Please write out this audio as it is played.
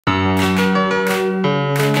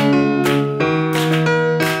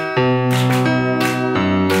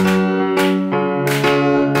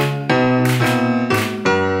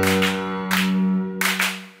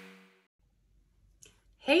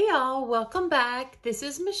welcome back. This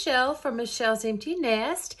is Michelle from Michelle's Empty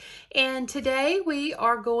Nest, and today we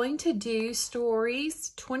are going to do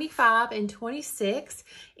stories 25 and 26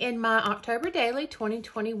 in my October Daily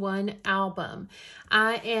 2021 album.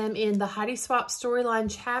 I am in the Heidi Swap storyline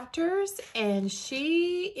chapters, and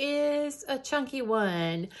she is a chunky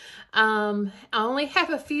one. I only have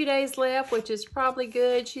a few days left, which is probably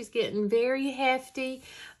good. She's getting very hefty,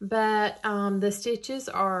 but the stitches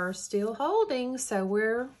are still holding, so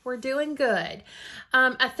we're doing good.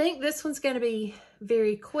 I think this one's going to be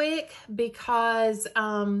very quick because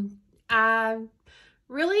I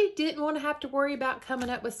really didn't want to have to worry about coming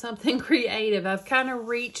up with something creative. I've kind of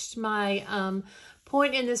reached my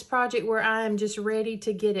point in this project where I am just ready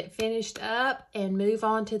to get it finished up and move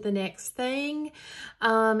on to the next thing.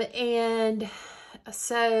 And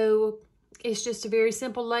so it's just a very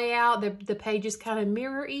simple layout. The pages kind of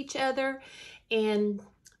mirror each other, and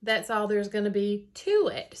that's all there's going to be to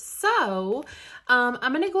it. So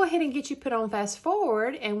I'm going to go ahead and get you put on fast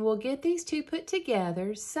forward, and we'll get these two put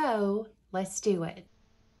together. So let's do it.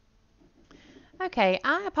 Okay,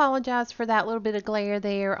 I apologize for that little bit of glare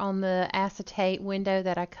there on the acetate window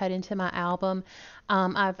that I cut into my album.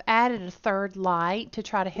 I've added a third light to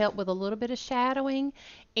try to help with a little bit of shadowing,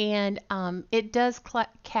 and it does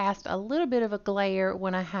cast a little bit of a glare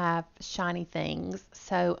when I have shiny things.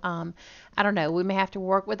 So I don't know, we may have to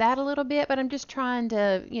work with that a little bit, but I'm just trying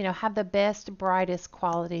to, have the best, brightest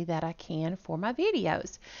quality that I can for my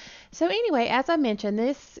videos. So anyway, as I mentioned,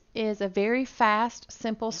 this is a very fast,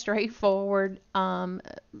 simple, straightforward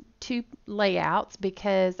two layouts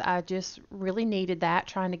because I just really needed that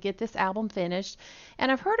trying to get this album finished.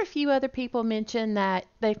 And I've heard a few other people mention that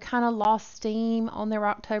they've kind of lost steam on their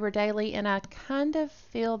October Daily, and I kind of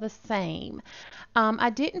feel the same.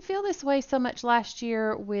 I didn't feel this way so much last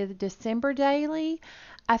year with December Daily.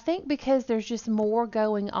 I think because there's just more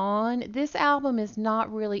going on. This album is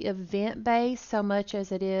not really event based so much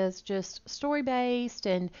as it is just story based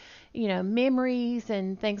and, memories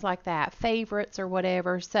and things like that, favorites or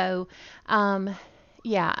whatever. So,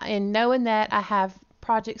 yeah, and knowing that I have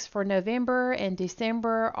projects for November and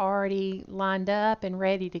December already lined up and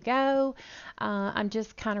ready to go, I'm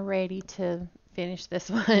just kind of ready to finish this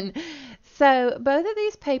one. So both of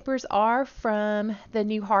these papers are from the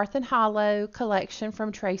new Hearth and Hollow collection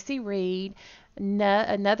from Tracy Reed,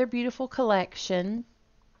 another beautiful collection.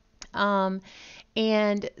 Um,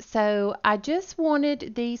 and so I just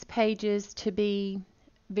wanted these pages to be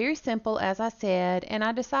very simple, as I said, and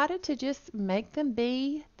I decided to just make them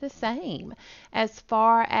be the same as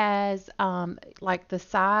far as like the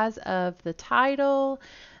size of the title,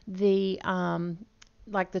 the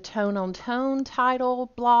like the tone on tone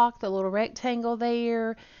title block, the little rectangle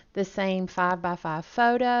there, the same 5x5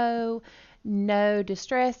 photo, no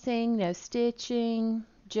distressing, no stitching,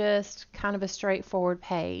 just kind of a straightforward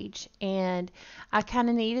page. And I kind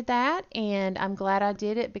of needed that, and I'm glad I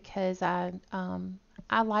did it because I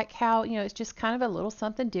like how, it's just kind of a little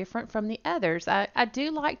something different from the others. I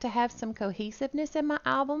do like to have some cohesiveness in my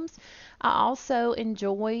albums. I also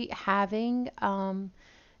enjoy having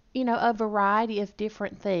a variety of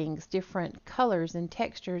different things, different colors and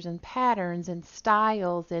textures and patterns and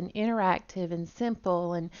styles and interactive and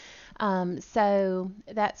simple. And so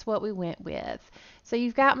that's what we went with. So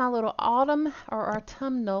you've got my little autumn or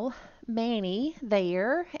autumnal Manny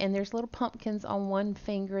there, and there's little pumpkins on one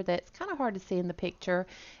finger that's kind of hard to see in the picture,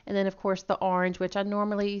 and then of course the orange, which I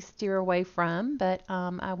normally steer away from, but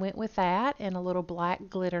I went with that, and a little black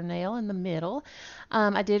glitter nail in the middle.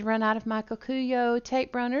 I did run out of my Kokuyo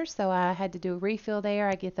tape runners, so I had to do a refill there.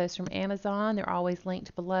 I get those from Amazon. They're always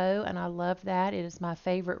linked below, and I love that. It is my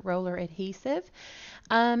favorite roller adhesive.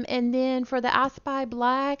 And then for the I Spy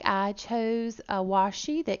Black, I chose a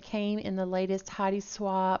washi that came in the latest Heidi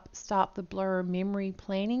Swap Stop the Blur Memory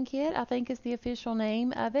Planning Kit, I think is the official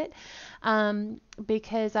name of it,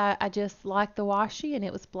 because I just liked the washi and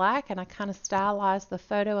it was black, and I kind of stylized the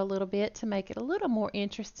photo a little bit to make it a little more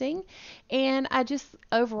interesting. And I just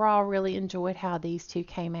overall really enjoyed how these two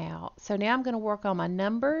came out. So now I'm going to work on my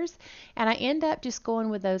numbers, and I end up just going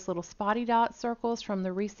with those little spotty dot circles from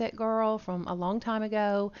the Reset Girl from a long time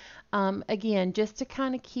ago. Again, just to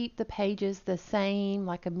kind of keep the pages the same,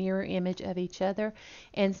 like a mirror image of each other.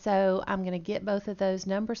 And so I'm going to get both of those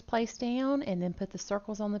numbers placed down and then put the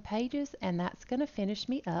circles on the pages, and that's going to finish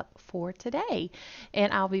me up for today.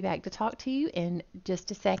 And I'll be back to talk to you in just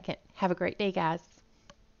a second. Have a great day, guys.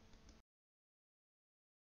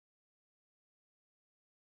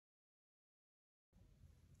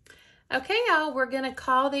 Okay, y'all, we're going to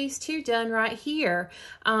call these two done right here.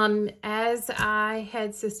 As I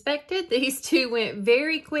had suspected, these two went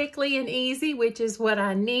very quickly and easy, which is what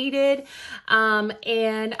I needed.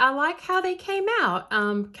 And I like how they came out.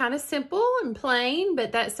 Kind of simple and plain,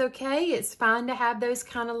 but that's okay. It's fine to have those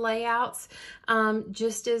kind of layouts,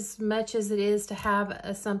 just as much as it is to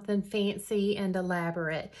have something fancy and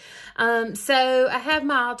elaborate. So I have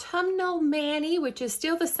my autumnal mani, which is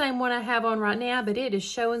still the same one I have on right now, but it is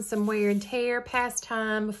showing some wear and tear, past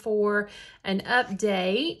time for an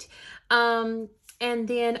update. And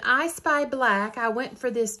then I Spy Black, I went for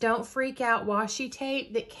this Don't Freak Out washi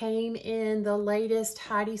tape that came in the latest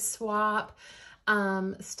Heidi Swap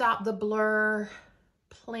Stop the Blur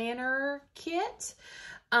planner kit.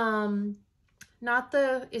 It's not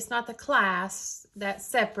the class, that's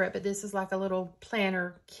separate, but this is like a little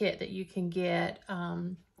planner kit that you can get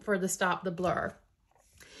for the Stop the Blur.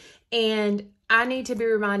 And I need to be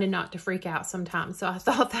reminded not to freak out sometimes, so I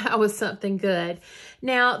thought that was something good.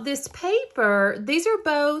 Now, this paper, these are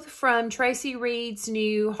both from Tracy Reed's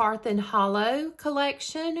new Hearth and Hollow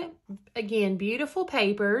collection. Again, beautiful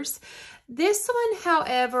papers. This one,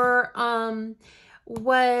 however,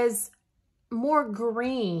 was more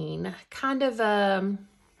green, kind of a,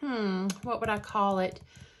 what would I call it?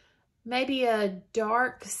 Maybe a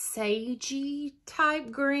dark sagey type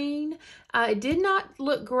green. It did not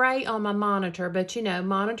look great on my monitor, but you know,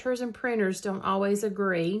 monitors and printers don't always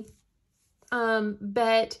agree.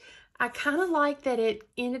 But I kind of like that it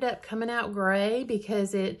ended up coming out gray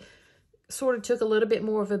because it sort of took a little bit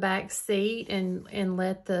more of a back seat and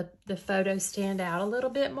let the photo stand out a little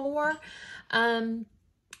bit more. And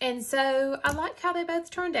so I like how they both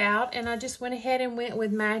turned out, and I just went ahead and went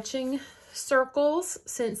with matching circles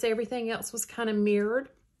since everything else was kind of mirrored.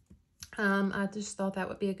 I just thought that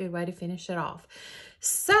would be a good way to finish it off.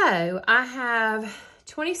 So I have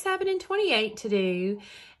 27 and 28 to do,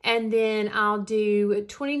 and then I'll do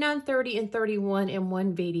 29, 30, and 31 in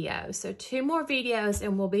one video. So 2 more videos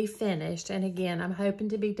and we'll be finished. And again, I'm hoping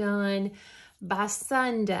to be done by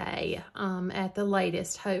Sunday at the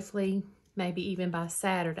latest, hopefully maybe even by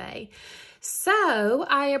Saturday. So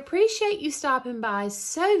I appreciate you stopping by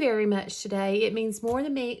so very much today. It means more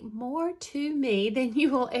to me than you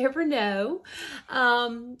will ever know.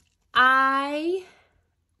 I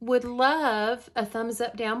would love a thumbs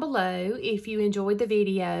up down below if you enjoyed the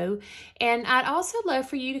video. And I'd also love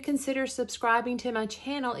for you to consider subscribing to my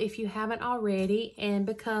channel if you haven't already and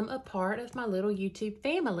become a part of my little YouTube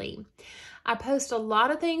family. I post a lot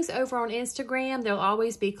of things over on Instagram. There'll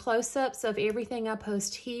always be close-ups of everything I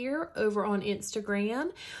post here over on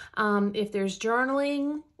Instagram. If there's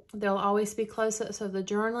journaling, there'll always be close-ups of the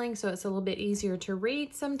journaling, so it's a little bit easier to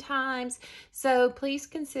read sometimes. So please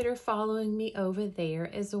consider following me over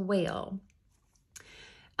there as well.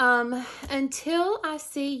 Until I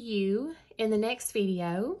see you in the next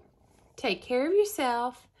video, take care of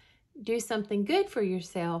yourself, do something good for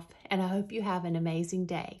yourself, and I hope you have an amazing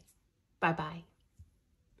day. Bye-bye.